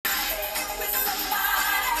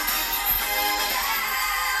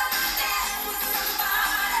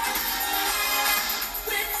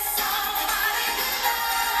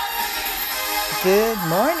Good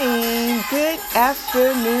morning, good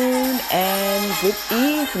afternoon, and good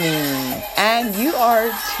evening. And you are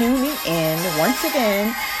tuning in once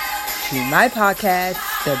again to my podcast,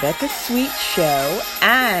 The Becca Sweet Show.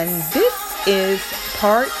 And this is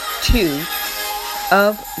part 2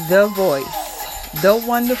 of The Voice, the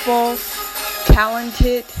wonderful,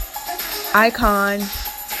 talented icon,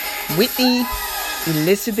 Whitney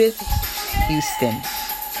Elizabeth Houston.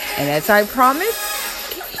 And as I promised,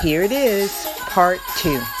 here it is, part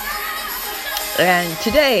 2. And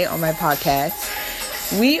today on my podcast,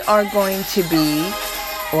 I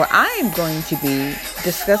am going to be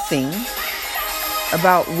discussing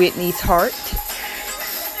about Whitney's heart,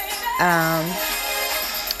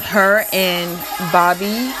 her and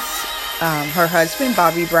Bobby's, her husband,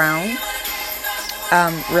 Bobby Brown,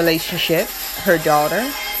 relationship, her daughter,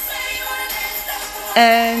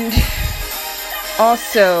 and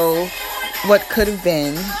also what could have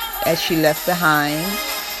been as she left behind,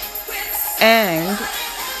 and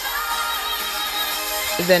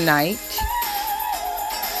the night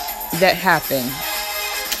that happened,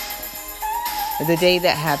 the day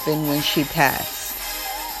that happened when she passed.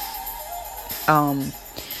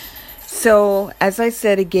 So as I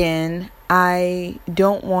said again, I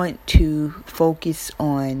don't want to focus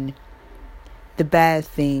on the bad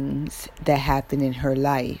things that happened in her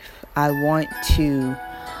life. I want to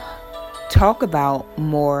talk about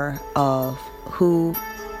more of who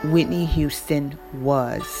Whitney Houston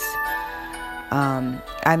was.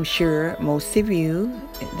 I'm sure most of you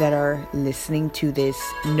that are listening to this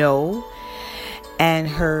know and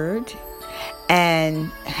heard and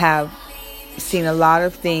have seen a lot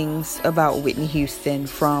of things about Whitney Houston,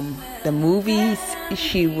 from the movies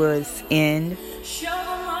she was in,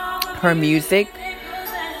 her music,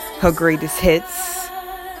 her greatest hits,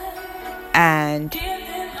 and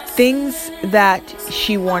things that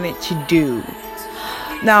she wanted to do.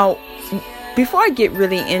 Now, before I get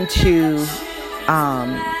really into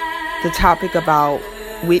the topic about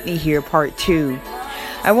Whitney here, part 2,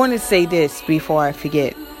 I want to say this before I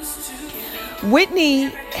forget. Whitney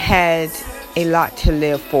had a lot to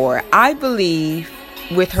live for. I believe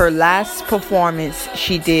with her last performance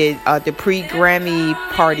she did, the pre-Grammy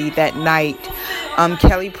party that night,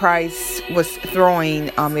 Kelly Price was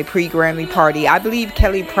throwing a pre-Grammy party. I believe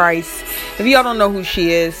Kelly Price, if y'all don't know who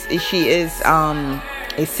she is a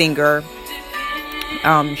singer.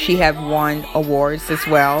 She have won awards as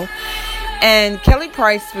well. And Kelly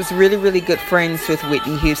Price was really, really good friends with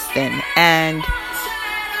Whitney Houston. And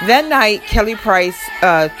that night, Kelly Price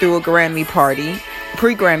threw a Grammy party,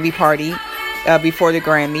 pre-Grammy party, before the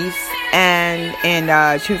Grammys, and in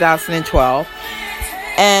 2012.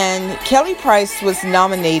 And Kelly Price was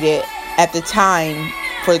nominated at the time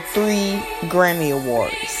for 3 Grammy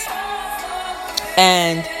Awards.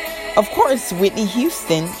 And of course, Whitney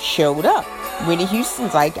Houston showed up. Whitney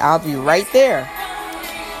Houston's like, I'll be right there.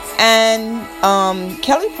 And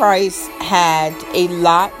Kelly Price had a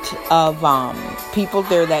lot of people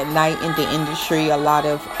there that night in the industry, a lot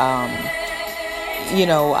of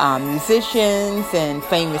musicians and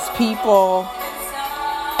famous people.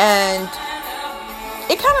 And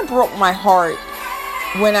it kind of broke my heart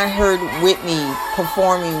when I heard Whitney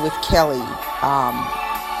performing with Kelly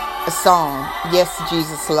a song, Yes,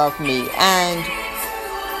 Jesus Loved Me. And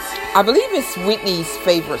I believe it's Whitney's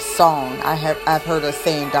favorite song. I've heard her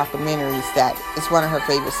say in documentaries that it's one of her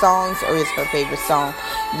favorite songs, or it's her favorite song,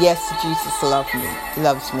 Yes, Jesus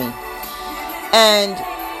Loves Me. And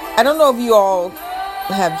I don't know if you all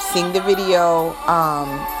have seen the video,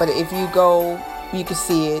 but if you go, you can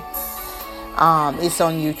see it. It's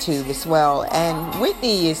on YouTube as well. And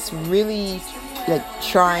Whitney is really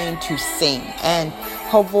trying to sing, and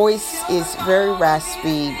her voice is very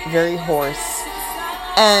raspy, very hoarse.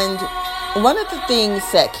 And one of the things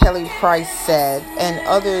that Kelly Price said, and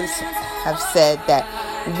others have said, that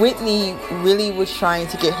Whitney really was trying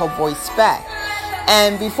to get her voice back.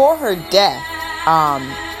 And before her death,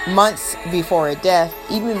 months before her death,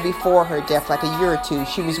 even before her death, like a year or two,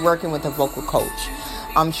 she was working with a vocal coach,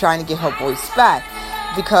 trying to get her voice back,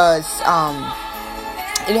 because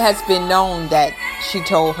it has been known that she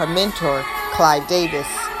told her mentor, Clive Davis,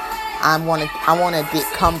 I want a big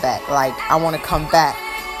comeback, I want to come back.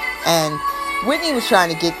 And Whitney was trying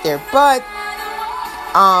to get there, but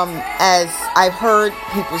as I've heard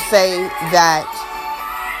people say, that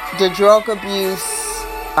the drug abuse,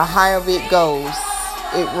 the higher it goes,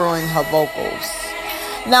 it ruined her vocals.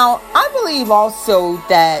 Now, I believe also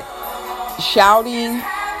that shouting,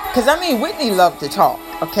 because Whitney loved to talk,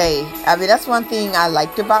 okay? That's one thing I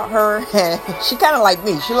liked about her. She kind of like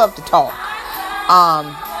me. She loved to talk.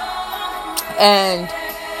 And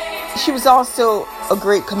she was also a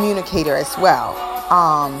great communicator as well.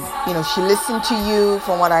 She listened to you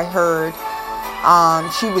from what I heard.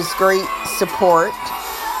 She was great support.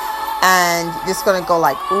 And just going to go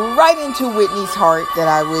like right into Whitney's heart that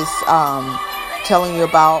I was telling you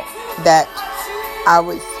about, that I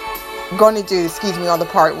was going to do, on the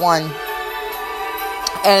part 1.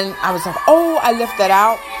 And I was like, oh, I left that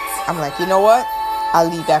out. I'm like, you know what? I'll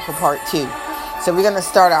leave that for part 2. So we're going to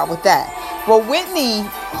start out with that. Well, Whitney,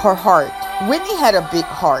 her heart. Whitney had a big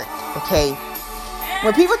heart, okay?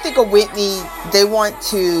 When people think of Whitney, they want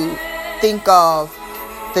to think of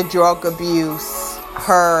the drug abuse,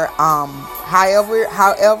 her,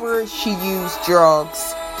 however she used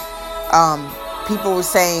drugs. People were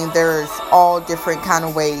saying there's all different kind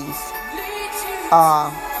of ways.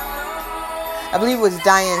 I believe it was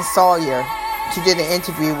Diane Sawyer she did an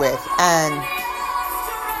interview with, and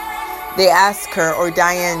they asked her, or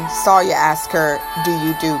Diane Sawyer asked her, do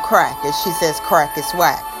you do crack? And she says, crack is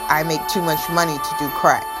whack. I make too much money to do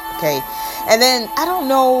crack. Okay. And then, I don't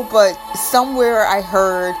know, but somewhere I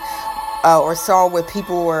heard or saw where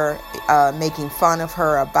people were making fun of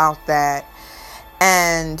her about that.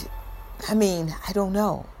 And, I mean, I don't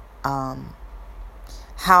know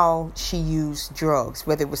how she used drugs,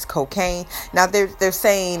 whether it was cocaine. Now, they're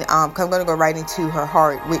saying, I'm going to go right into her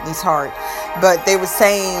heart, Whitney's heart, but they were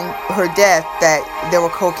saying her death that there were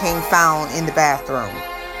cocaine found in the bathroom.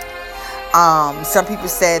 Some people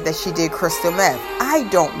said that she did crystal meth. I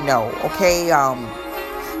don't know, okay?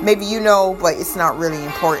 Maybe you know, but it's not really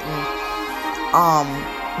important.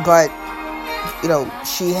 But,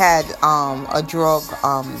 she had a drug,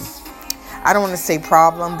 I don't want to say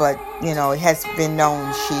problem, but, it has been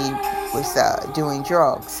known she was doing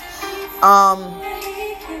drugs.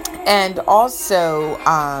 And also,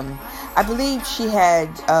 I believe she had,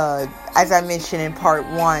 as I mentioned in part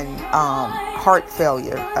 1, heart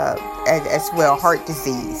failure as well, heart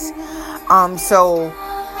disease. So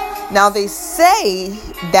now they say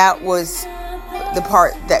that was the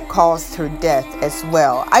part that caused her death as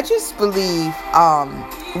well. I just believe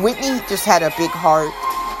Whitney just had a big heart.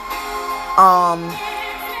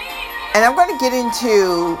 And I'm going to get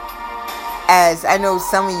into, as I know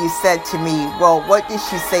some of you said to me, well, what did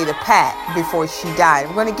she say to Pat before she died?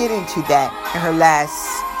 I'm going to get into that in her last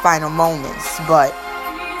final moments,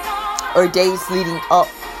 or days leading up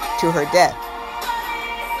to her death.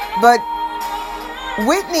 But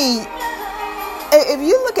Whitney, if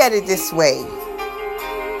you look at it this way,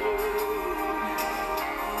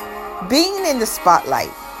 being in the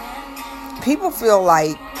spotlight, people feel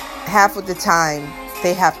like half of the time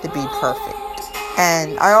they have to be perfect.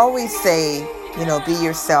 And I always say, be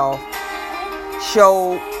yourself,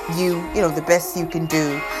 show the best you can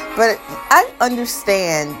do. But I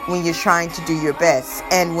understand when you're trying to do your best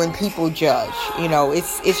and when people judge,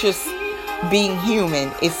 it's just being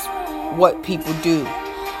human. It's what people do.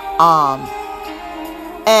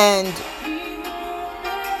 And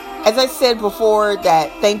as I said before,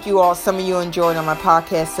 that thank you all. Some of you enjoyed on my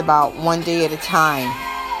podcast about one day at a time.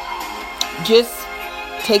 Just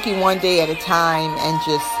taking one day at a time and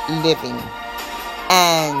just living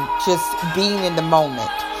and just being in the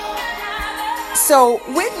moment. So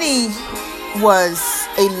Whitney was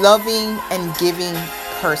a loving and giving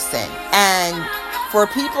person. And for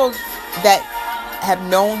people that have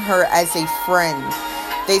known her as a friend,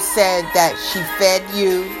 they said that she fed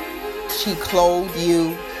you, she clothed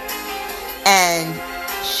you, and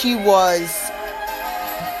she was,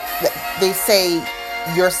 they say,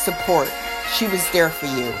 your support. She was there for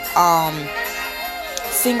you.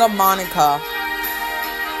 Singer Monica,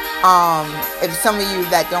 if some of you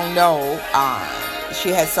that don't know, she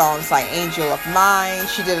has songs like Angel of Mine.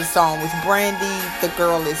 She did a song with Brandy, The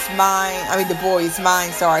Girl Is Mine. The Boy Is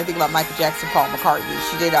Mine. Sorry, I think about Michael Jackson, Paul McCartney.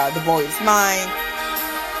 She did The Boy Is Mine.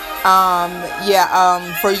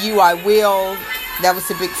 For You I Will. That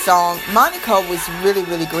was a big song. Monica was really,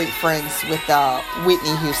 really great friends with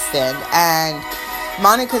Whitney Houston. And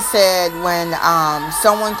Monica said when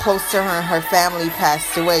someone close to her and her family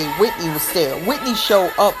passed away, Whitney was there. Whitney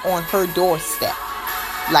showed up on her doorstep.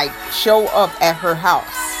 Like, show up at her house.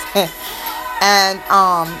 And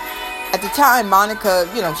at the time, Monica,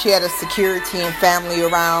 she had a security and family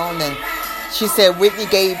around. And she said Whitney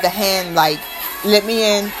gave the hand like, let me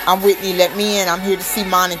in. I'm Whitney. Let me in. I'm here to see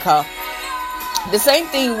Monica. The same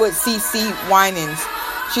thing with CeCe Winans.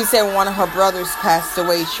 She said when one of her brothers passed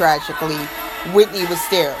away tragically, Whitney was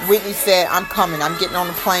there. Whitney said, I'm coming. I'm getting on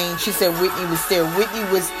the plane. She said Whitney was there. Whitney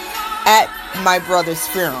was at my brother's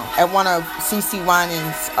funeral, at one of CeCe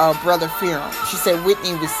Winans' brother's funeral. She said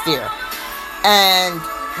Whitney was there. And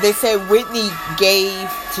they said Whitney gave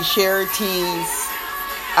to charities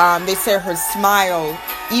They said her smile,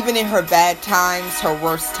 even in her bad times, her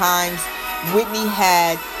worst times, Whitney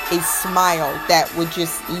had a smile that would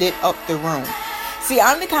just lit up the room. See,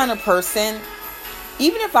 I'm the kind of person,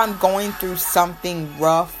 even if I'm going through something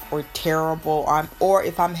rough or terrible, or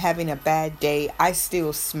if I'm having a bad day, I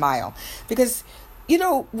still smile. Because,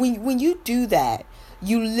 when you do that,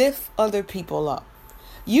 you lift other people up.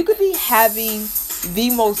 You could be having the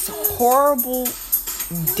most horrible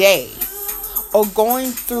day or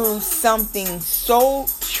going through something so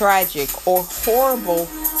tragic or horrible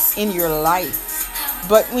in your life.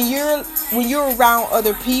 But when you're around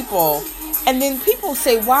other people, and then people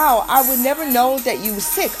say, wow, I would never know that you were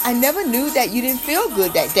sick. I never knew that you didn't feel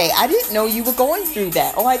good that day. I didn't know you were going through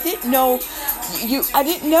that. Or I didn't know I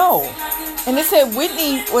didn't know. And they said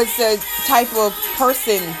Whitney was the type of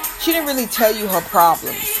person, she didn't really tell you her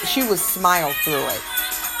problems. She would smile through it.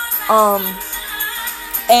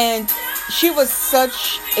 And she was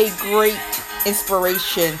such a great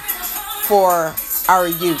inspiration for our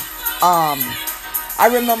youth. I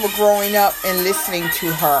remember growing up and listening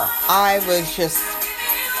to her. I was just,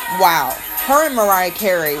 wow. Her and Mariah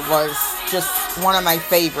Carey was just one of my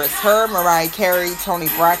favorites. Her, Mariah Carey, Toni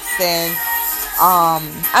Braxton.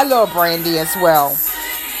 I love Brandy as well.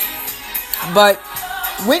 But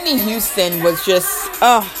Whitney Houston was just,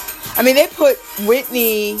 they put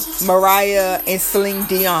Whitney, Mariah, and Celine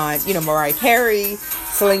Dion. Mariah Carey,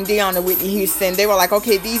 Celine Dion, and Whitney Houston. They were like,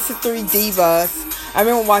 okay, these are three divas. I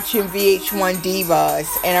remember watching VH1 Divas,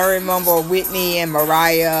 and I remember Whitney and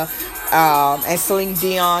Mariah, and Celine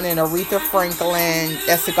Dion and Aretha Franklin.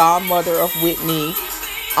 That's the godmother of Whitney.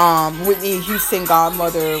 Whitney Houston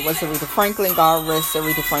godmother was Aretha Franklin. God rest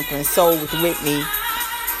Aretha Franklin's soul with Whitney.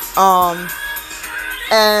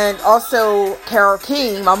 And also Carole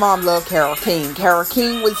King. My mom loved Carole King. Carole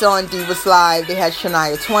King was on Divas Live. They had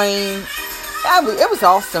Shania Twain. It was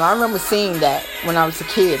awesome. I remember seeing that when I was a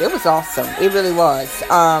kid. It was awesome. It really was.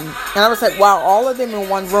 And I was like, wow, all of them in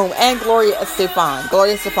one room. And Gloria Estefan.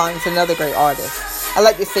 Gloria Estefan is another great artist. I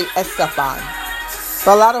like to say Estefan.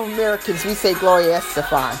 But a lot of Americans, we say Gloria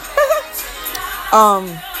Estefan.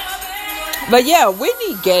 But yeah,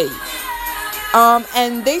 Whitney gave.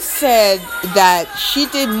 And they said that she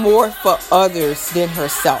did more for others than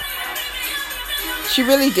herself. She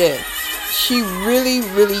really did. She really,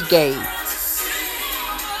 really gave.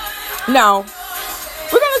 Now,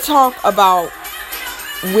 we're going to talk about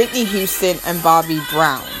Whitney Houston and Bobby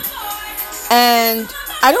Brown. And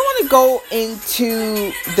I don't want to go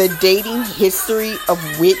into the dating history of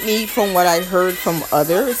Whitney from what I heard from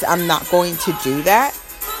others. I'm not going to do that.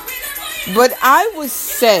 But I would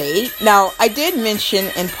say, now I did mention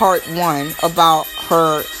in part 1 about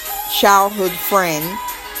her childhood friend,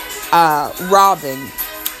 Robin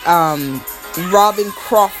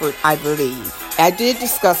Crawford, I believe. I did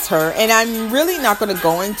discuss her, and I'm really not going to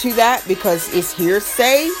go into that because it's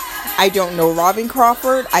hearsay. I don't know Robin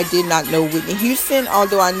Crawford. I did not know Whitney Houston,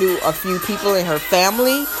 although I knew a few people in her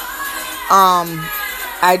family.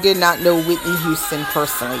 I did not know Whitney Houston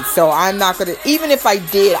personally, so I'm not going to, even if I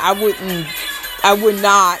did, I would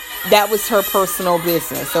not, that was her personal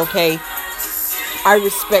business, okay? I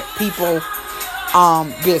respect people,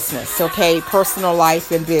 business, okay? Personal life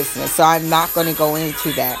and business, so I'm not going to go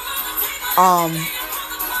into that.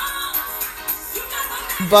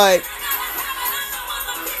 But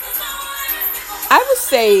I would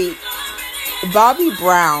say Bobby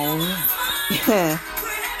Brown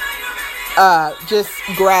just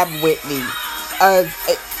grabbed Whitney.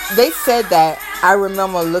 They said that, I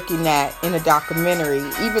remember looking at in a documentary,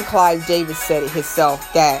 even Clive Davis said it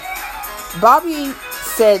himself, that Bobby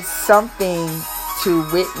said something to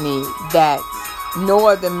Whitney that no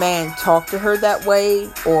other man talked to her that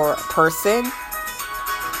way, or person.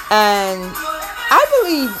 And I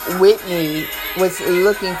believe Whitney was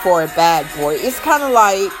looking for a bad boy. It's kind of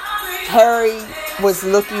like Harry was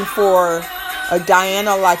looking for a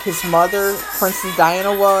Diana like his mother, Princess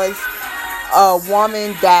Diana was. A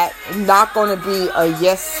woman that not going to be a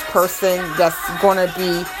yes person, that's going to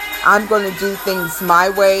be, I'm going to do things my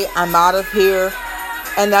way, I'm out of here.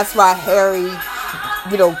 And that's why Harry,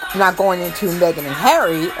 not going into Meghan and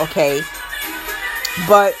Harry, okay.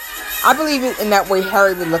 But I believe it in that way.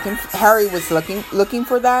 Harry was looking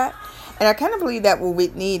for that. And I kind of believe that with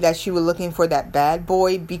Whitney, that she was looking for that bad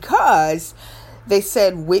boy, because they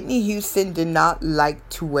said Whitney Houston did not like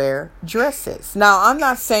to wear dresses. Now, I'm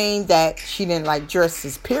not saying that she didn't like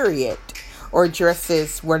dresses, period, or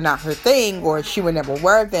dresses were not her thing, or she would never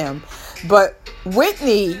wear them. But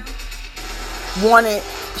Whitney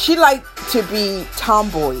she liked to be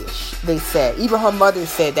tomboyish, they said. Even her mother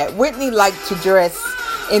said that. Whitney liked to dress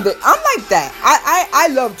I'm like that. I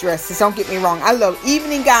love dresses. Don't get me wrong. I love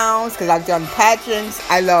evening gowns because I've done pageants.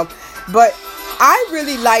 But I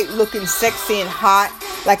really like looking sexy and hot,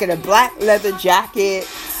 like in a black leather jacket.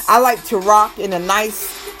 I like to rock in a nice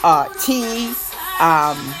tee,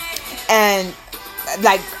 and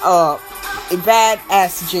like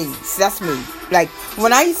badass jeans. That's me. Like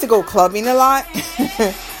when I used to go clubbing a lot,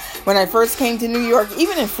 when I first came to New York,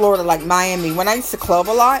 even in Florida, like Miami, when I used to club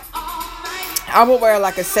a lot, I would wear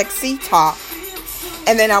like a sexy top,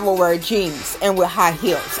 and then I would wear jeans and with high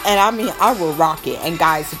heels. And I mean, I would rock it, and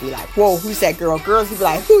guys would be like, whoa, who's that girl? Girls would be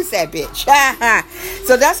like, who's that bitch?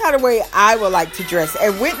 So that's how the way I would like to dress.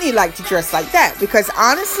 And Whitney liked to dress like that, because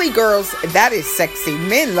honestly, girls, that is sexy.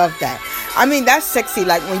 Men love that. I mean, that's sexy.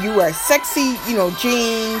 Like when you wear sexy,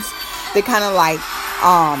 jeans, they kind of like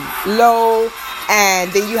low,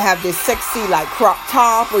 and then you have this sexy like crop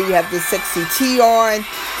top, or you have this sexy tee on,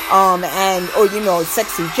 or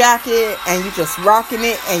sexy jacket, and you just rocking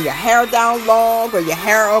it, and your hair down long, or your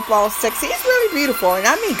hair up all sexy. It's really beautiful. And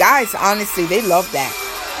I mean, guys, honestly, they love that.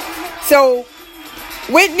 So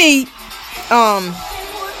Whitney,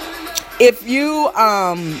 if you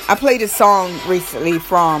I played a song recently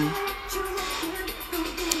from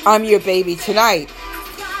I'm Your Baby Tonight,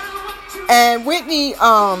 and Whitney,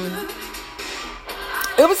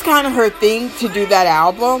 it was kind of her thing to do that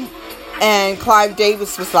album, and Clive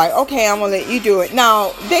Davis was like, okay, I'm gonna let you do it.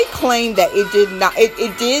 Now they claim that it did not,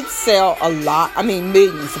 it did sell a lot, I mean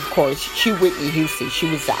millions, of course. Whitney Houston, she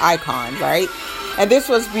was the icon, right? And this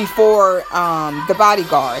was before The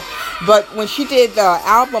Bodyguard. But when she did the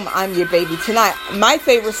album I'm Your Baby Tonight, my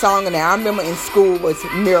favorite song in there, I remember in school, was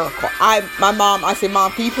Miracle. I said,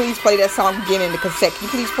 Mom, can you please play that song again in the cassette? Can you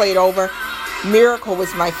please play it over? Miracle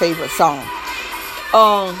was my favorite song.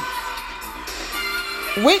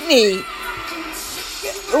 Whitney,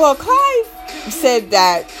 well, Clive said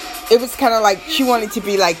that it was kind of like she wanted to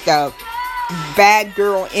be like the bad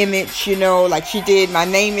girl image, like she did My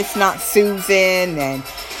Name Is Not Susan, and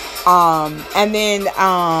then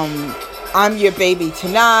I'm Your Baby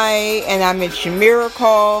Tonight, and I mentioned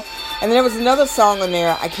Miracle, and then there was another song on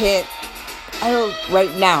there, I don't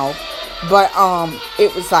right now, but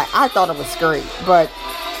it was like, I thought it was great. But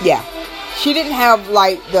yeah, she didn't have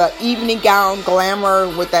like the evening gown glamour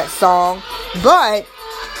with that song, but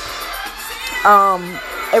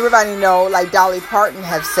everybody know, like Dolly Parton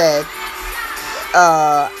have said,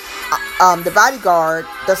 The Bodyguard,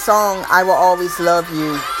 the song I Will Always Love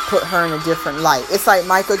You, put her in a different light. It's like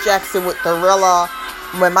Michael Jackson with Thriller.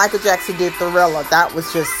 When Michael Jackson did Thriller, that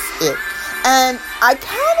was just it. And I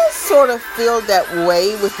kind of sort of feel that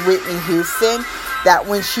way with Whitney Houston, that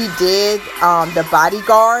when she did The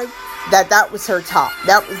Bodyguard, that was her top.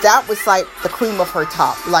 That was like the cream of her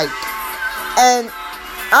top. Like, and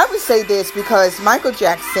I would say this because Michael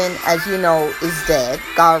Jackson, as you know, is dead.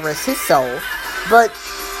 God rest his soul. But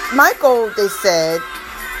Michael, they said,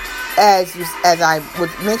 as I would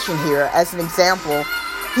mention here as an example,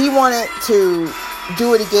 he wanted to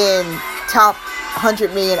do it again, top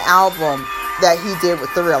 100 million album that he did with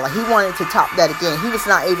Thriller. He wanted to top that again. He was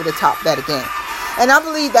not able to top that again. And I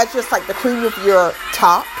believe that's just like the cream of your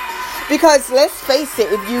top. Because let's face it,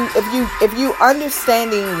 if you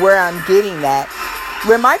understanding where I'm getting at,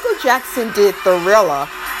 when Michael Jackson did Thriller,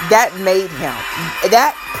 that made him,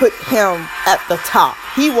 that put him at the top.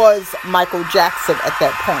 He was Michael Jackson at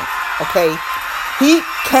that point. Okay, he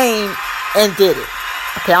came and did it.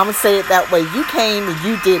 Okay, I'm gonna say it that way. You came and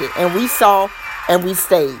you did it, and we saw and we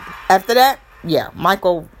stayed. After that, yeah,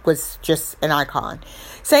 Michael was just an icon.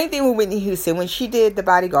 Same thing with Whitney Houston. When she did The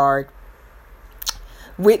Bodyguard,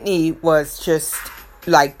 Whitney was just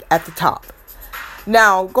like at the top.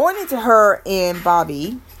 Now, going into her and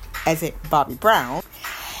Bobby, as in Bobby Brown,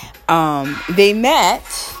 they met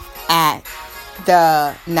at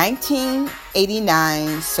the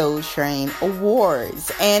 1989 Soul Train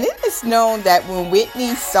Awards. And it is known that when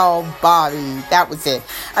Whitney saw Bobby, that was it.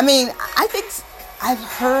 I mean, I think I've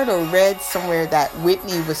heard or read somewhere that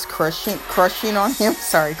Whitney was crushing on him.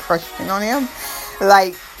 Crushing on him.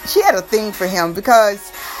 Like, she had a thing for him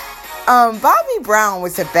because Bobby Brown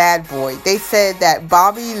was a bad boy. They said that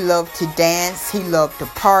Bobby loved to dance. He loved to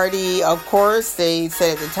party. Of course, they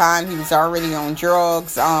said at the time he was already on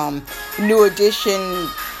drugs. New Edition,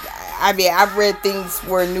 I mean, I've read things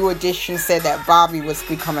where New Edition said that Bobby was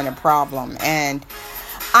becoming a problem. And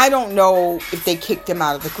I don't know if they kicked him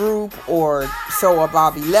out of the group or so, or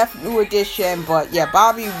Bobby left New Edition. But yeah,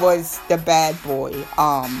 Bobby was the bad boy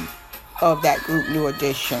of that group, New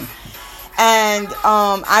Edition. And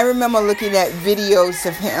I remember looking at videos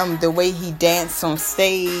of him, the way he danced on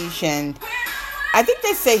stage, and I think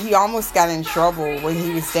they say he almost got in trouble when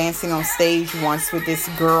he was dancing on stage once with this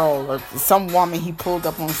girl or some woman he pulled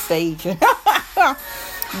up on stage.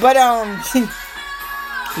 But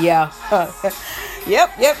yeah.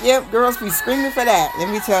 Yep. Girls be screaming for that. Let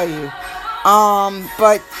me tell you.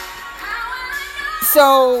 But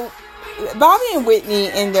so Bobby and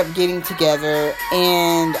Whitney end up getting together,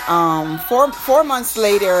 and 4 months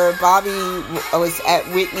later, Bobby was at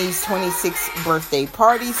Whitney's 26th birthday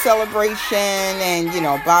party celebration, and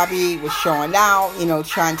Bobby was showing out,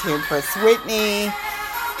 trying to impress Whitney,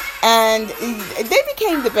 and they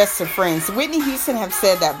became the best of friends. Whitney Houston have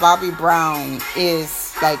said that Bobby Brown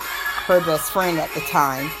is like her best friend at the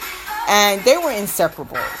time, and they were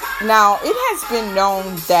inseparable. Now, it has been known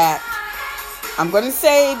that, I'm going to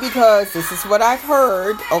say, because this is what I've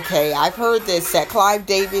heard. Okay, I've heard this, that Clive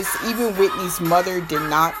Davis, even Whitney's mother, did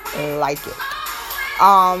not like it.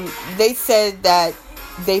 They said that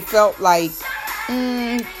they felt like,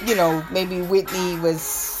 maybe Whitney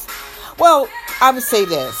was, well, I would say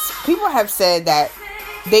this. People have said that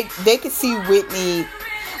they could see Whitney,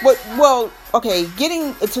 okay,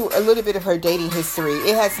 getting into a little bit of her dating history,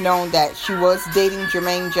 it has known that she was dating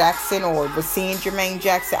Jermaine Jackson or was seeing Jermaine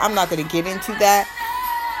Jackson. I'm not going to get into that.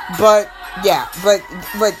 But they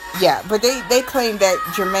claim that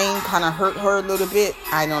Jermaine kind of hurt her a little bit.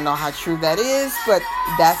 I don't know how true that is, but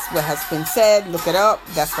that's what has been said. Look it up.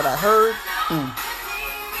 That's what I heard.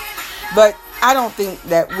 But I don't think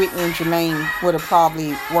that Whitney and Jermaine would have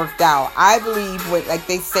probably worked out. I believe, like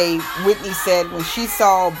they say, Whitney said when she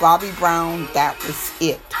saw Bobby Brown, that was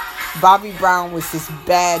it. Bobby Brown was this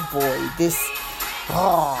bad boy,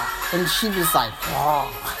 and she was like,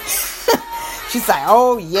 she's like,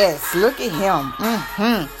 oh yes, look at him.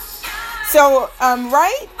 So,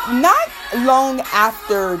 not long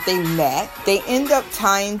after they met, they end up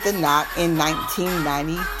tying the knot in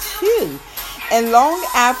 1992. And long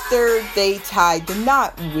after they tied the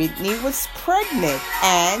knot, Whitney was pregnant,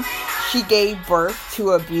 and she gave birth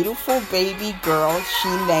to a beautiful baby girl she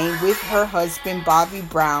named with her husband Bobby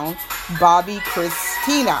Brown, Bobby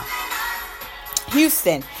Christina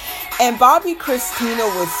Houston. And Bobby Christina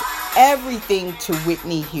was everything to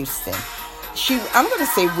Whitney Houston. I'm going to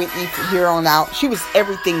say Whitney from here on out. She was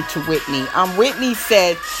everything to Whitney. Whitney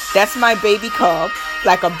said, that's my baby cub,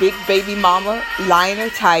 like a big baby mama, lion or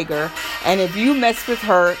tiger. And if you mess with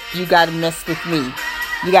her, you got to mess with me.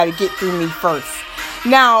 You got to get through me first.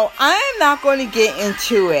 Now, I am not going to get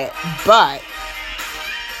into it, but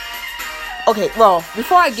okay, well,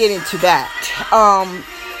 before I get into that,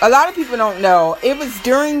 a lot of people don't know, it was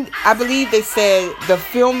during, I believe they said, the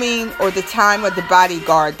filming or the time of The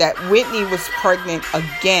Bodyguard that Whitney was pregnant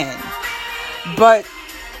again. But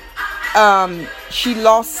she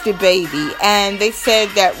lost the baby. And they said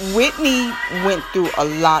that Whitney went through a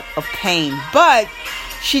lot of pain. But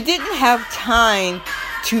she didn't have time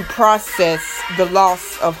to process the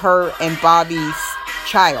loss of her and Bobby's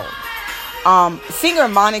child. Singer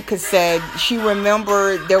Monica said she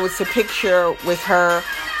remembered there was a picture with her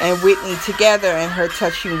and Whitney together and her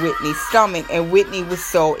touching Whitney's stomach, and Whitney was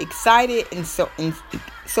so excited and and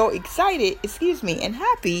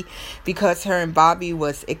happy because her and Bobby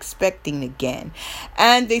was expecting again.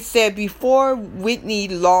 And they said before Whitney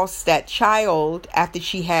lost that child, after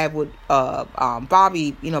she had with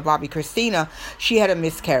Bobby Christina, she had a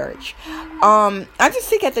miscarriage. I just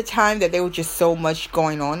think at the time that there was just so much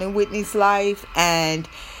going on in Whitney's life, and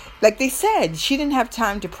like they said, she didn't have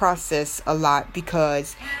time to process a lot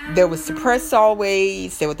because there was the press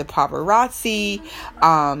always, there was the paparazzi,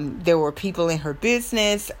 there were people in her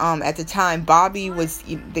business. At the time, Bobby was,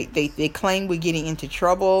 they claimed we're getting into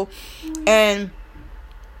trouble. And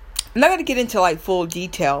I'm not going to get into like full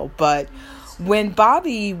detail, but when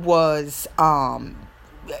Bobby was,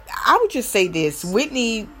 I would just say this,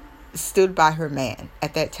 Whitney stood by her man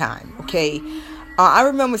at that time, okay? I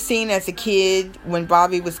remember seeing as a kid when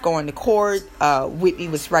Bobby was going to court, Whitney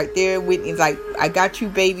was right there. Whitney's like, I got you,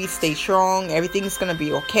 baby. Stay strong. Everything's going to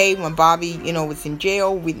be okay. When Bobby, was in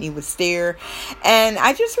jail, Whitney was there. And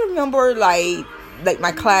I just remember like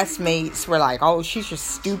my classmates were like, oh, she's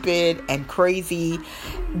just stupid and crazy.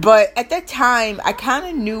 But at that time, I kind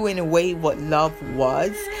of knew in a way what love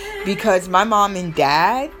was, because my mom and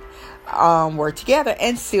dad were together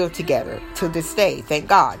and still together to this day. Thank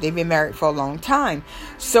God. They've been married for a long time.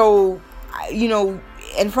 So, in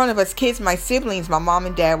front of us kids, my siblings, my mom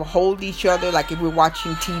and dad will hold each other like if we're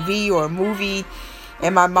watching TV or a movie,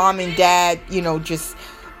 and my mom and dad, just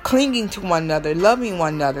clinging to one another, loving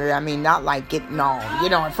one another. I mean, not like getting on,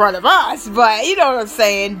 in front of us, but you know what I'm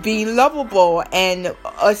saying, being lovable and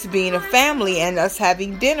us being a family and us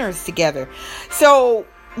having dinners together. So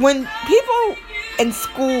when people in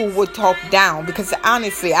school would talk down, because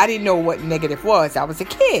honestly, I didn't know what negative was. I was a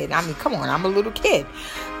kid. I mean, come on, I'm a little kid.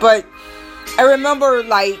 But I remember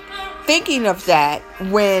like thinking of that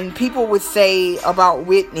when people would say about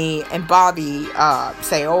Whitney and Bobby,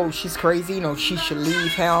 say, oh, she's crazy, you know, she should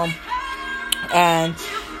leave him and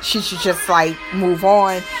she should just like move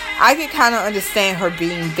on. I could kind of understand her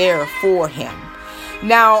being there for him.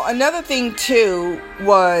 Now, another thing too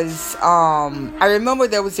was, I remember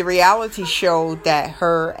there was a reality show that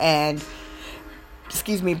her and,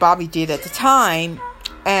 Bobby did at the time.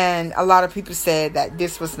 And a lot of people said that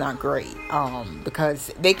this was not great,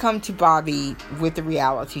 because they come to Bobby with the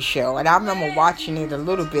reality show. And I remember watching it a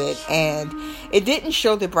little bit, and it didn't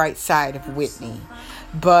show the bright side of Whitney.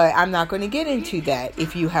 But I'm not going to get into that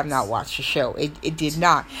if you have not watched the show. It did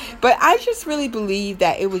not. But I just really believe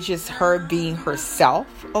that it was just her being herself,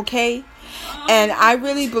 okay? And I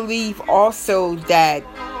really believe also that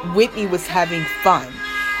Whitney was having fun.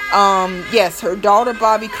 Yes, her daughter,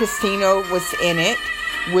 Bobby Christina, was in it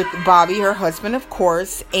with Bobby, her husband, of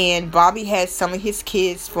course. And Bobby had some of his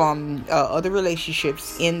kids from other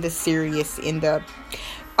relationships in the series,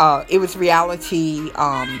 it was reality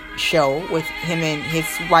show with him and his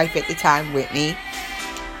wife at the time, Whitney.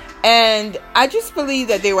 And I just believe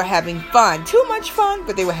that they were having fun. Too much fun,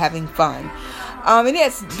 but they were having fun. It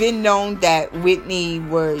has been known that Whitney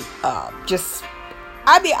was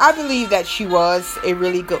I believe that she was a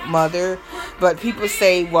really good mother. But people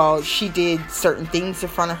say, well, she did certain things in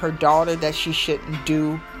front of her daughter that she shouldn't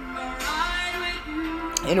do.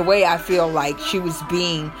 In a way, I feel like she was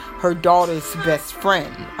being her daughter's best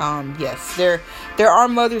friend. Yes, there are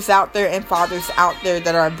mothers out there and fathers out there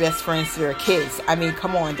that are best friends to their kids. I mean,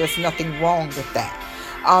 come on, there's nothing wrong with that.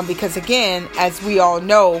 Because again, as we all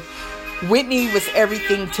know, Whitney was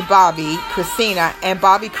everything to Bobby Christina, and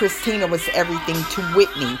Bobby Christina was everything to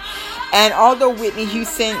Whitney. And although Whitney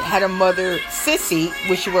Houston had a mother, Sissy,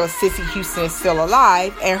 which was Sissy Houston is still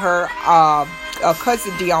alive, and her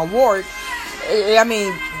cousin Dionne Ward, I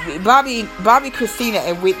mean, Bobby Christina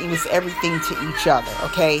and Whitney was everything to each other,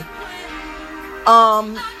 okay?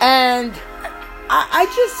 And I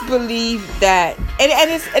just believe that,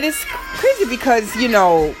 and it's crazy because, you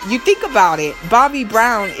know, you think about it, Bobby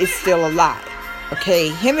Brown is still alive, okay?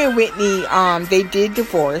 Him and Whitney, they did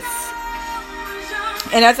divorce.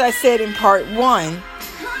 And as I said in part 1,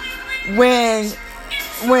 when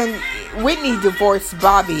Whitney divorced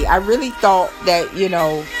Bobby, I really thought that, you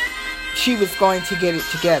know, she was going to get it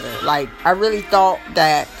together. Like, I really thought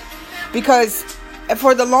that, because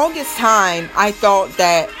for the longest time, I thought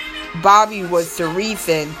that Bobby was the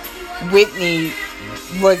reason Whitney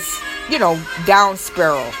was, you know, down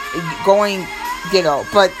spiral, going, you know,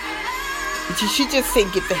 but she just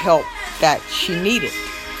didn't get the help that she needed.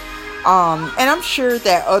 And I'm sure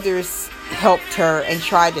that others helped her and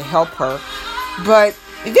tried to help her. But,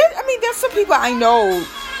 there's some people I know,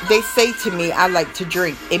 they say to me, I like to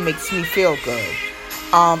drink. It makes me feel good.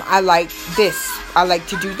 I like this. I like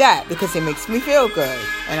to do that because it makes me feel good.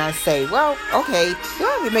 And I say, well, okay,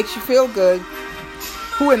 well, it makes you feel good.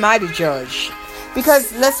 Who am I to judge?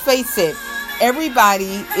 Because let's face it,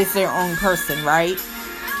 everybody is their own person, right?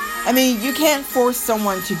 I mean, you can't force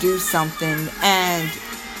someone to do something. And,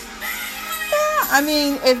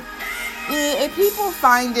 if people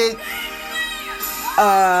find it,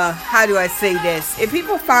 how do I say this? If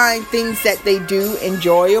people find things that they do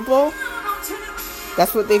enjoyable,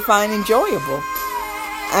 that's what they find enjoyable.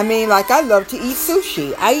 I mean, like, I love to eat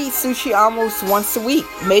sushi. I eat sushi almost once a week,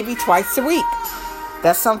 maybe twice a week.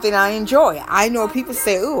 That's something I enjoy. I know people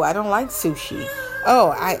say, ooh, I don't like sushi.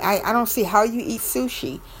 Oh, I don't see how you eat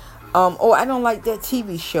sushi. Oh, I don't like that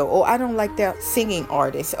TV show. Oh, I don't like that singing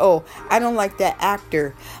artist. Oh, I don't like that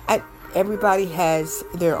actor. Everybody has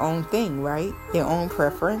their own thing, right? Their own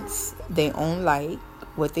preference. They own like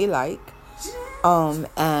what they like.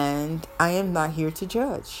 And I am not here to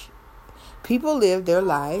judge. People live their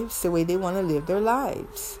lives the way they want to live their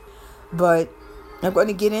lives. But I'm going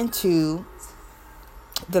to get into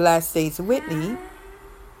the last days of Whitney.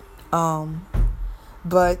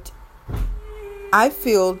 But I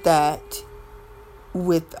feel that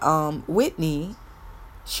with Whitney,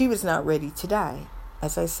 she was not ready to die,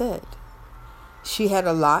 as I said. She had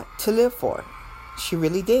a lot to live for. She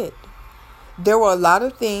really did. There were a lot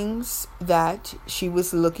of things that she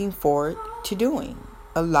was looking forward to doing.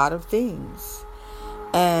 A lot of things.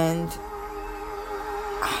 And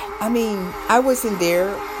I wasn't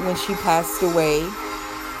there when she passed away.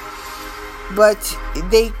 But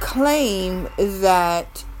they claim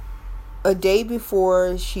that a day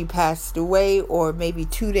before she passed away, or maybe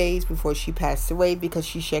 2 days before she passed away, because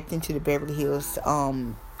she checked into the Beverly Hills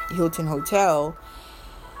Hilton Hotel,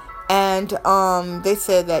 and they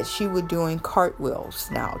said that she was doing cartwheels.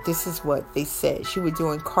 Now, this is what they said. She was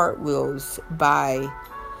doing cartwheels by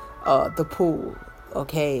the pool.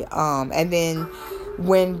 Okay. And then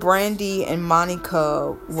when Brandy and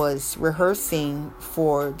Monica was rehearsing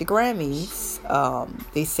for the Grammys,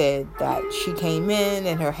 they said that she came in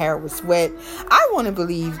and her hair was wet. I want to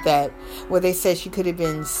believe that, well, they said she could have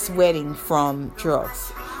been sweating from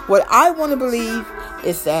drugs. What I want to believe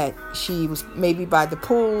is that she was maybe by the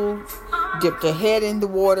pool, dipped her head in the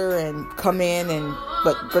water and come in, and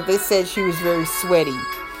but they said she was very sweaty,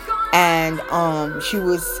 and she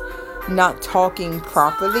was not talking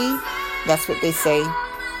properly. That's what they say.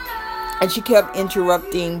 And she kept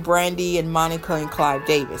interrupting Brandy and Monica and Clive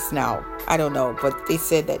Davis. Now, I don't know, but they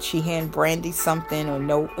said that she handed Brandy something or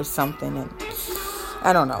note or something, and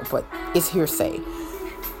I don't know, but it's hearsay.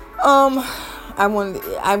 I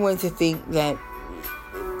wanted to think that,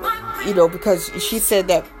 because she said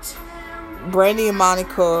that Brandy and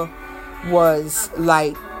Monica was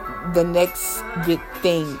like the next big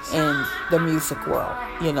thing in the music world,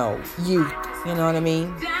 youth, you know what I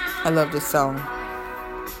mean? I love this song.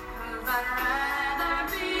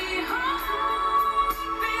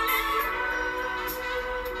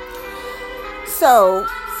 So,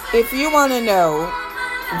 if you want to know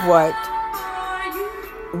what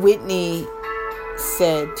Whitney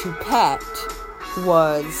said to Pat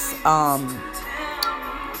was,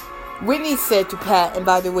 Whitney said to Pat, and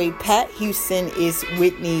by the way, Pat Houston is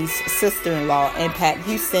Whitney's sister-in-law, and Pat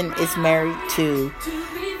Houston is married to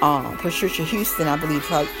Patricia Houston, I believe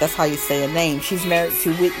that's how you say her name. She's married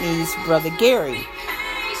to Whitney's brother Gary.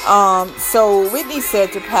 So Whitney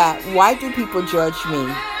said to Pat, "Why do people judge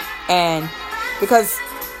me?" And because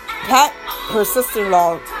Pat, her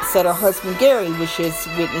sister-in-law, said her husband Gary, which is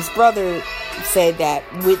Whitney's brother, said that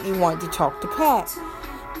Whitney wanted to talk to Pat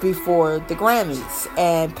before the Grammys,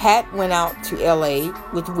 and Pat went out to LA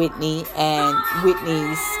with Whitney and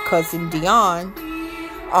Whitney's cousin Dion.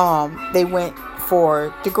 They went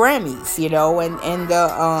for the Grammys, and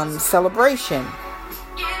the celebration.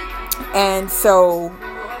 And so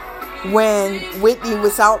when Whitney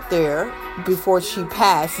was out there before she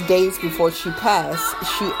passed, days before she passed,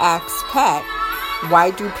 she asked Pat,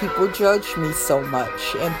 "Why do people judge me so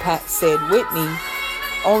much?" And Pat said, "Whitney,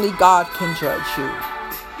 only God can judge you.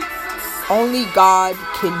 Only God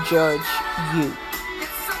can judge you."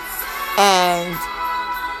 And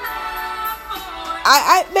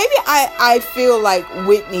I feel like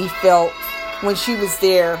Whitney felt when she was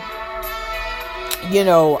there,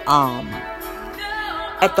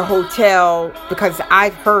 at the hotel, because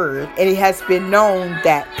I've heard, and it has been known,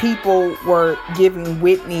 that people were giving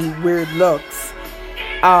Whitney weird looks.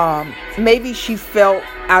 Maybe she felt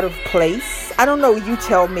out of place. I don't know. You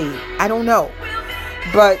tell me. I don't know.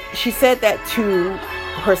 But she said that to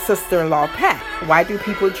her sister-in-law, Pat. "Why do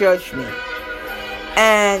people judge me?"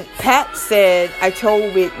 And Pat said, "I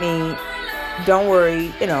told Whitney, don't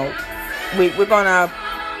worry, we're going to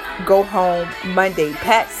go home Monday."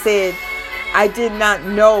 Pat said, "I did not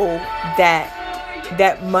know that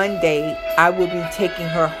Monday I would be taking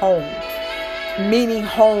her home," meaning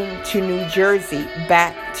home to New Jersey,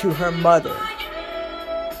 back to her mother.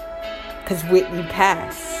 Because Whitney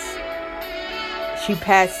passed. She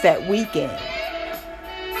passed that weekend.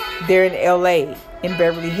 They're in LA, in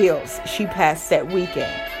Beverly Hills. She passed that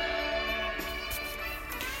weekend.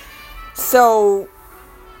 So,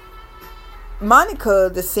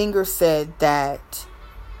 Monica, the singer, said that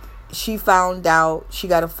she found out, she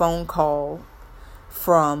got a phone call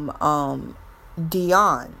from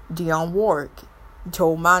Dionne Warwick.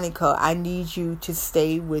 Told Monica, "I need you to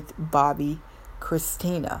stay with Bobby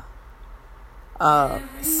Christina.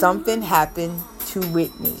 Something happened to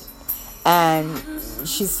Whitney." And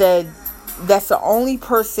she said, "That's the only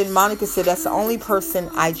person," Monica said, "that's the only person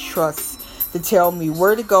I trust to tell me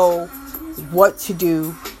where to go, what to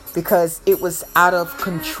do, because it was out of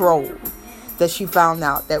control that she found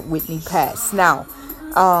out that Whitney passed." Now,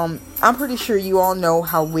 I'm pretty sure you all know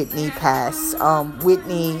how Whitney passed.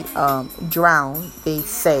 Whitney drowned, they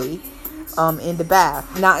say, in the bath.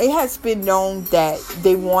 Now, it has been known that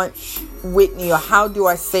they want Whitney, or how do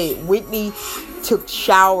I say it? Whitney took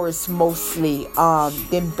showers mostly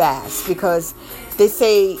in baths, because they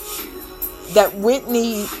say that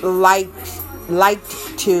Whitney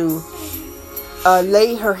liked to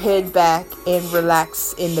lay her head back and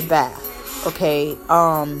relax in the bath. Okay,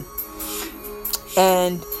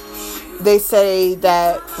 and they say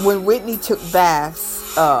that when Whitney took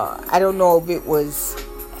baths, I don't know if it was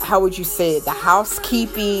how would you say it, the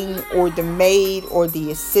housekeeping or the maid or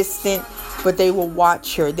the assistant, but they will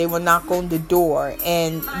watch her. They will knock on the door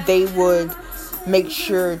and they would make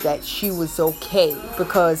sure that she was okay,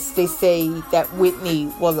 because they say that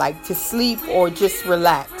Whitney will like to sleep or just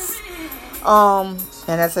relax.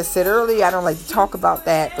 And as I said earlier, I don't like to talk about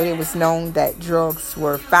that, but it was known that drugs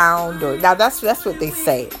were found, or now that's what they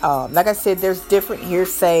say. Like I said, there's different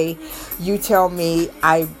hearsay. You tell me.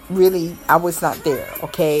 I was not there.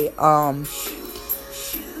 Okay.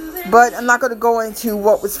 But I'm not going to go into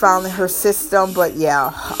what was found in her system, but yeah.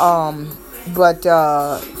 From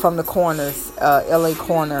the coroners, LA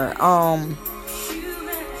coroner.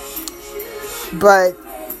 But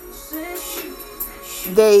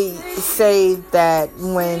they say that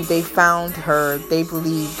when they found her, they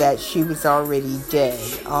believed that she was already dead.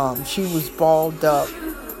 She was balled up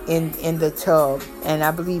in the tub, and I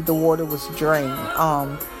believe the water was drained.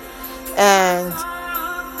 And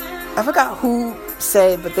I forgot who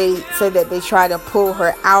said, but they said that they tried to pull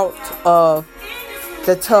her out of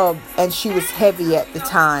the tub, and she was heavy at the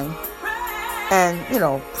time. And,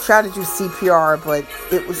 tried to do CPR, but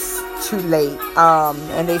it was too late.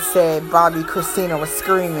 And they said Bobby Christina was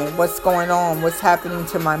screaming, "What's going on? What's happening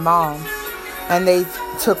to my mom?" And they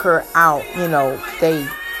took her out, and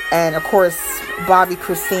of course, Bobby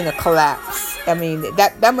Christina collapsed. I mean,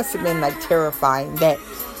 that must have been like terrifying, that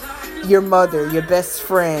your mother, your best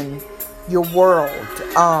friend, your world,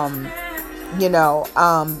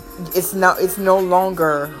 it's no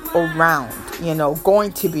longer around,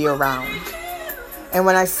 going to be around. And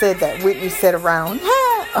when I said that, Whitney said around,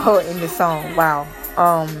 in the song, wow.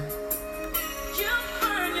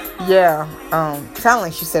 Sound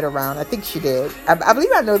like she said around. I think she did. I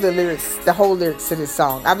believe I know the lyrics, the whole lyrics to this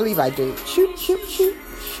song. I believe I do. Shoot, shoot, shoot,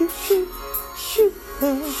 shoot, shoot, shoot.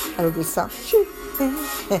 I love this song. Shoot.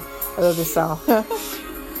 I love this song.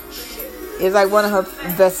 It's like one of her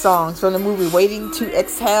best songs from the movie Waiting to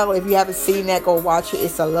Exhale. If you haven't seen that, go watch it.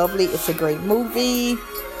 It's a great movie.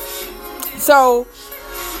 So,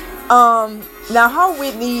 now how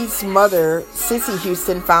Whitney's mother, Cissy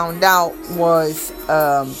Houston, found out was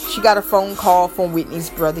she got a phone call from Whitney's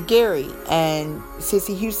brother Gary, and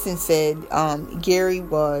Cissy Houston said Gary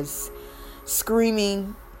was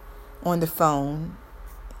screaming on the phone.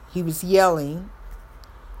 He was yelling,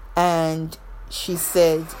 and she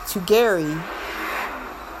said to Gary,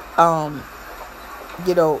 calm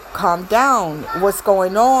down. What's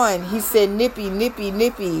going on? He said, nippy, nippy,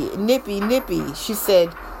 nippy, nippy, nippy. She said,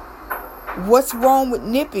 what's wrong with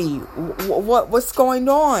Nippy? What's going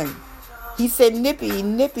on? He said, nippy,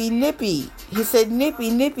 nippy, nippy. He said,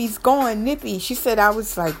 Nippy's gone, Nippy. She said, I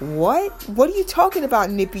was like, what? What are you talking about?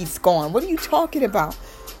 Nippy's gone. What are you talking about?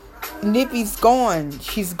 Nippy's gone.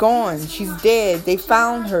 She's gone. She's dead. They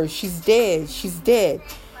found her. She's dead. She's dead.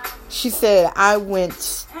 She said, I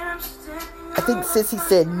think Sissy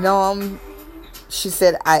said numb. She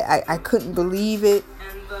said, I couldn't believe it.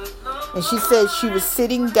 And she said she was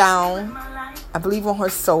sitting down, I believe on her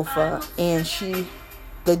sofa, and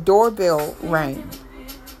the doorbell rang.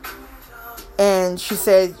 And she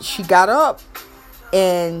said she got up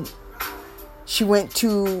and she went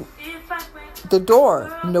to the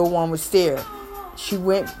door. No one was there. She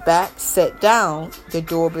went back, sat down. The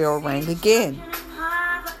doorbell rang again.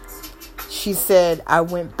 She said, I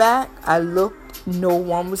went back, I looked, no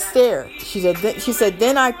one was there. She said,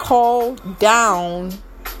 then I called down,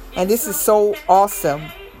 and this is so awesome.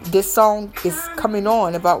 This song is coming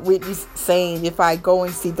on about Whitney saying, if I go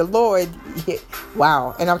and see the Lord,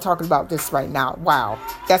 wow. And I'm talking about this right now. Wow.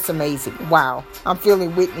 That's amazing. Wow. I'm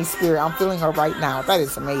feeling Whitney's spirit. I'm feeling her right now. That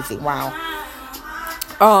is amazing. Wow.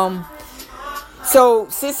 So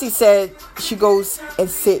Sissy said she goes and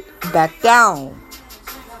sit back down.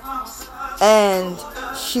 And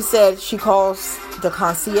she said she calls the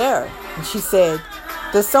concierge. And she said,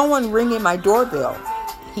 there's someone ringing my doorbell.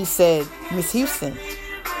 He said, Miss Houston,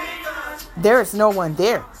 there is no one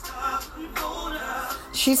there.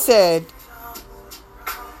 She said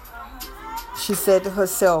to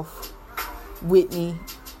herself, Whitney,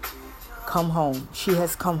 come home. She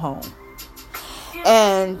has come home.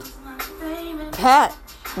 And Pat,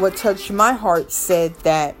 what touched my heart, said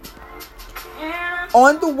that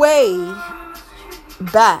on the way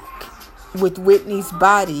back with Whitney's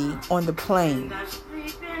body on the plane,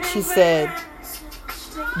 she said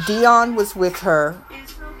Dion was with her,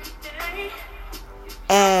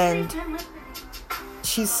 and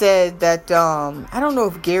she said that I don't know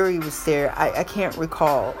if Gary was there. I can't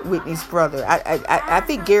recall, Whitney's brother. I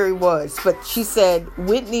think Gary was, but she said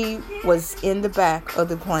Whitney was in the back of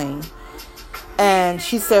the plane. And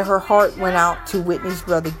she said her heart went out to Whitney's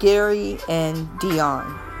brother Gary and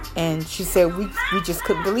Dion. And she said we just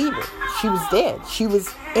couldn't believe it. She was dead. She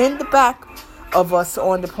was in the back of us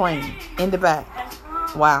on the plane. In the back.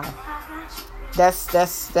 Wow. That's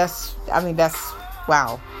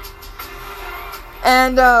wow.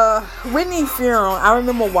 And Whitney's funeral, I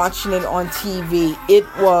remember watching it on TV. It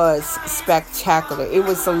was spectacular. It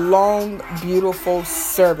was a long, beautiful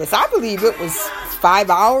service. I believe it was 5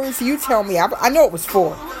 hours. You tell me. I know it was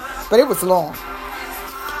 4, but it was long.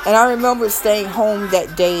 And I remember staying home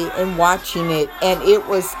that day and watching it. And it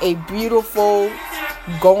was a beautiful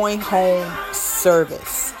going home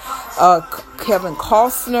service. Kevin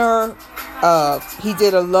Costner, he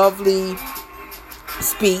did a lovely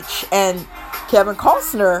speech. And Kevin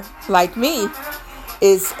Costner, like me,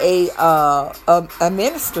 is a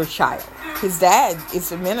minister child. His dad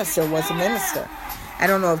was a minister. I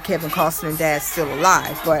don't know if Kevin Costner's dad's still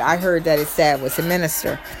alive, but I heard that his dad was a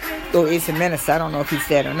minister. Or is a minister. I don't know if he's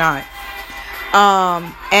dead or not.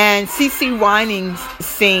 And CeCe Winans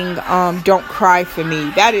sing Don't Cry For Me.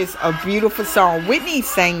 That is a beautiful song. Whitney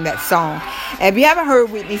sang that song. And if you haven't heard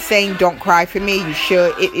Whitney sing Don't Cry For Me, you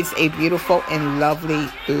should. It is a beautiful and lovely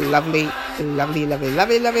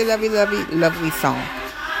song.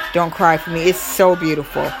 Don't Cry For Me. It's so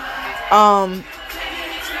beautiful.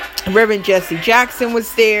 Reverend Jesse Jackson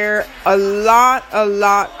was there. A lot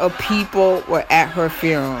of people were at her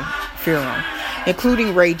funeral,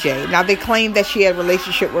 including Ray J. Now, they claim that she had a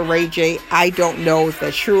relationship with Ray J. I don't know if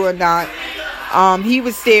that's true or not. He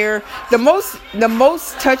was there. The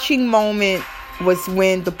most touching moment was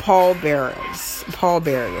when the pallbearers,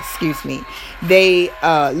 they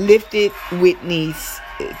lifted Whitney's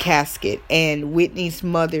casket, and Whitney's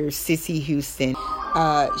mother, Cissy Houston,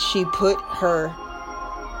 she put her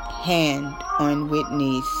hand on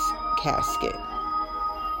Whitney's casket.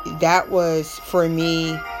 That was, for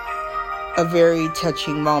me, a very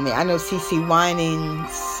touching moment. I know CeCe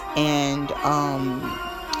Winans and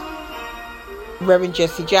Reverend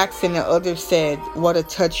Jesse Jackson and others said, what a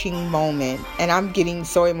touching moment. And I'm getting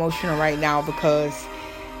so emotional right now because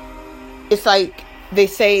it's like they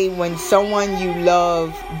say when someone you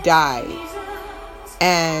love dies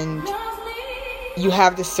and you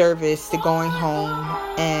have the service, they're going home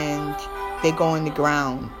and they go in the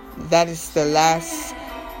ground. That is the last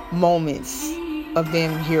moments of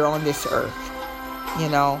them here on this earth, you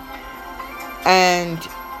know. And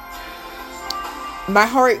my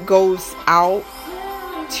heart goes out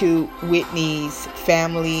to Whitney's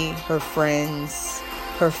family, her friends,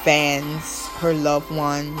 her fans, her loved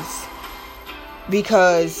ones,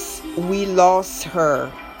 because we lost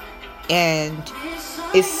her, and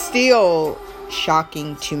it's still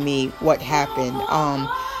shocking to me what happened.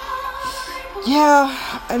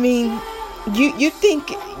 I mean, you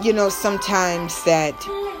think, you know, sometimes that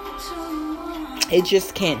it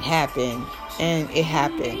just can't happen, and it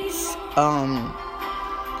happens.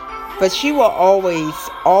 But she will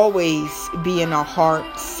always be in our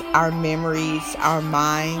hearts, our memories, our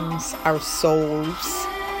minds, our souls.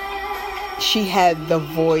 She had the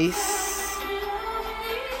voice,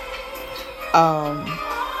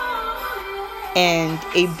 and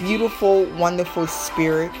a beautiful, wonderful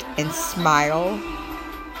spirit and smile.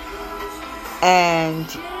 And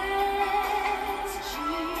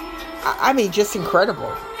I mean, just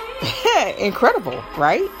incredible. Incredible,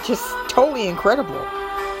 right? Just totally incredible.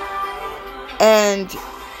 And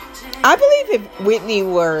I believe if Whitney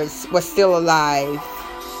was still alive,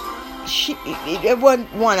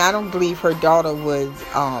 I don't believe her daughter would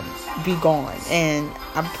be gone. And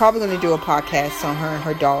I'm probably going to do a podcast on her and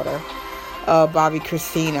her daughter, Bobby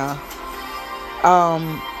Christina.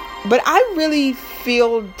 But I really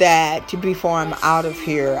feel that, before I'm out of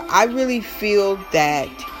here, I really feel that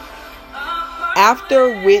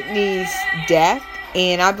after Whitney's death,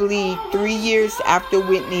 and I believe 3 years after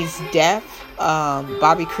Whitney's death,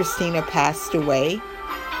 Bobby Christina passed away.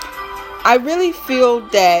 I really feel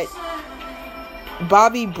that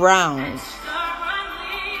Bobby Brown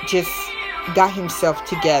just got himself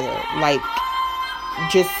together. Like,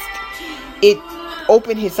 just, it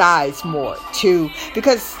opened his eyes more to,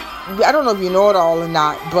 because I don't know if you know it all or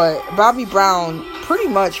not, but Bobby Brown, pretty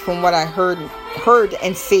much from what I heard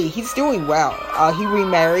and see, he's doing well. He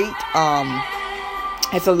remarried,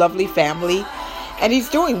 has a lovely family, and he's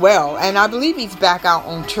doing well. And I believe he's back out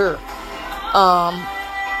on tour.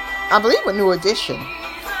 I believe with New Edition.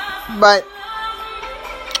 But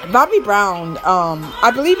Bobby Brown,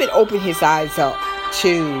 I believe it opened his eyes up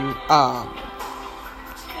to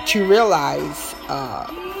realize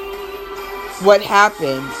what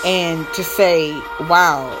happened, and to say,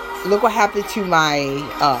 wow, look what happened to my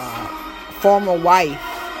former wife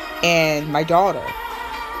and my daughter.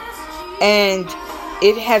 And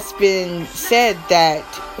it has been said that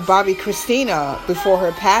Bobby Christina, before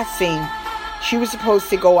her passing, she was supposed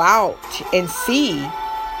to go out and see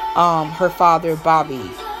her father, Bobby.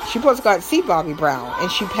 She was supposed to go out and see Bobby Brown,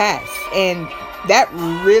 and she passed. And that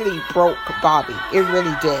really broke Bobby. It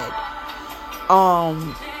really did.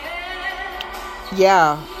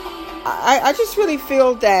 Yeah. I just really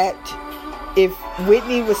feel that if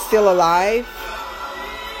Whitney was still alive,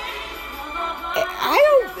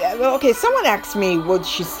 okay, someone asked me, would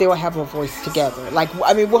she still have her voice together? Like,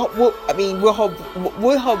 I mean,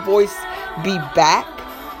 will her voice be back?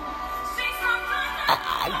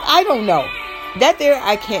 I don't know. That there,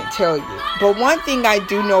 I can't tell you. But one thing I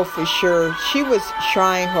do know for sure, she was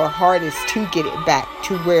trying her hardest to get it back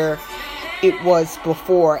to where it was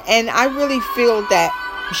before. And I really feel that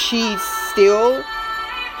she still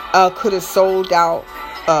could have sold out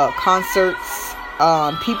concerts.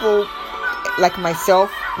 People like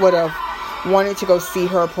myself would have wanted to go see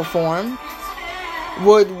her perform,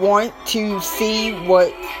 would want to see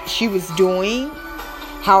what she was doing,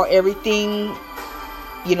 how everything,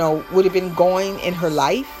 would have been going in her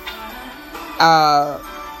life.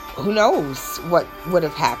 Who knows what would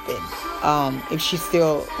have happened if she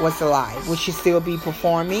still was alive. Would she still be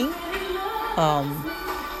performing?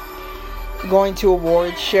 Going to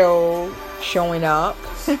award show, showing up?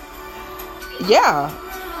 Yeah.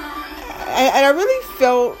 And I really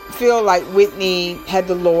feel like Whitney had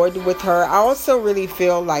the Lord with her. I also really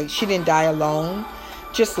feel like she didn't die alone,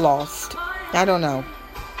 just lost. I don't know.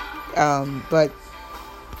 But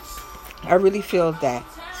I really feel that.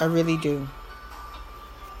 I really do.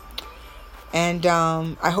 And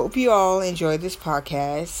I hope you all enjoy this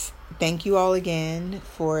podcast. Thank you all again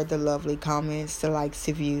for the lovely comments, the likes,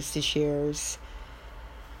 the views, the shares.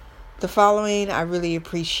 The following, I really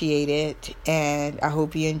appreciate it, and I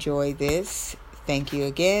hope you enjoy this. Thank you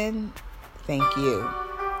again. Thank you.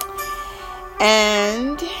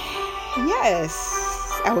 And yes,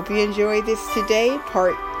 I hope you enjoyed this today,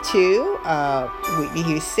 part 2 of Whitney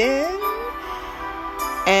Houston.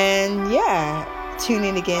 And yeah, tune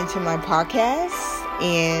in again to my podcast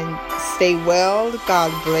and stay well.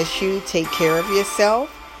 God bless you. Take care of yourself.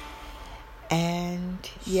 And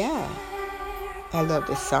yeah. I love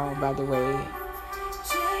this song, by the way.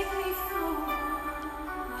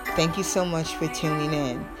 Thank you so much for tuning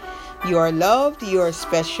in. You are loved. You are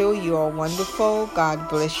special. You are wonderful. God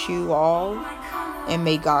bless you all. And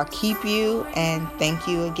may God keep you. And thank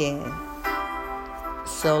you again.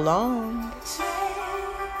 So long.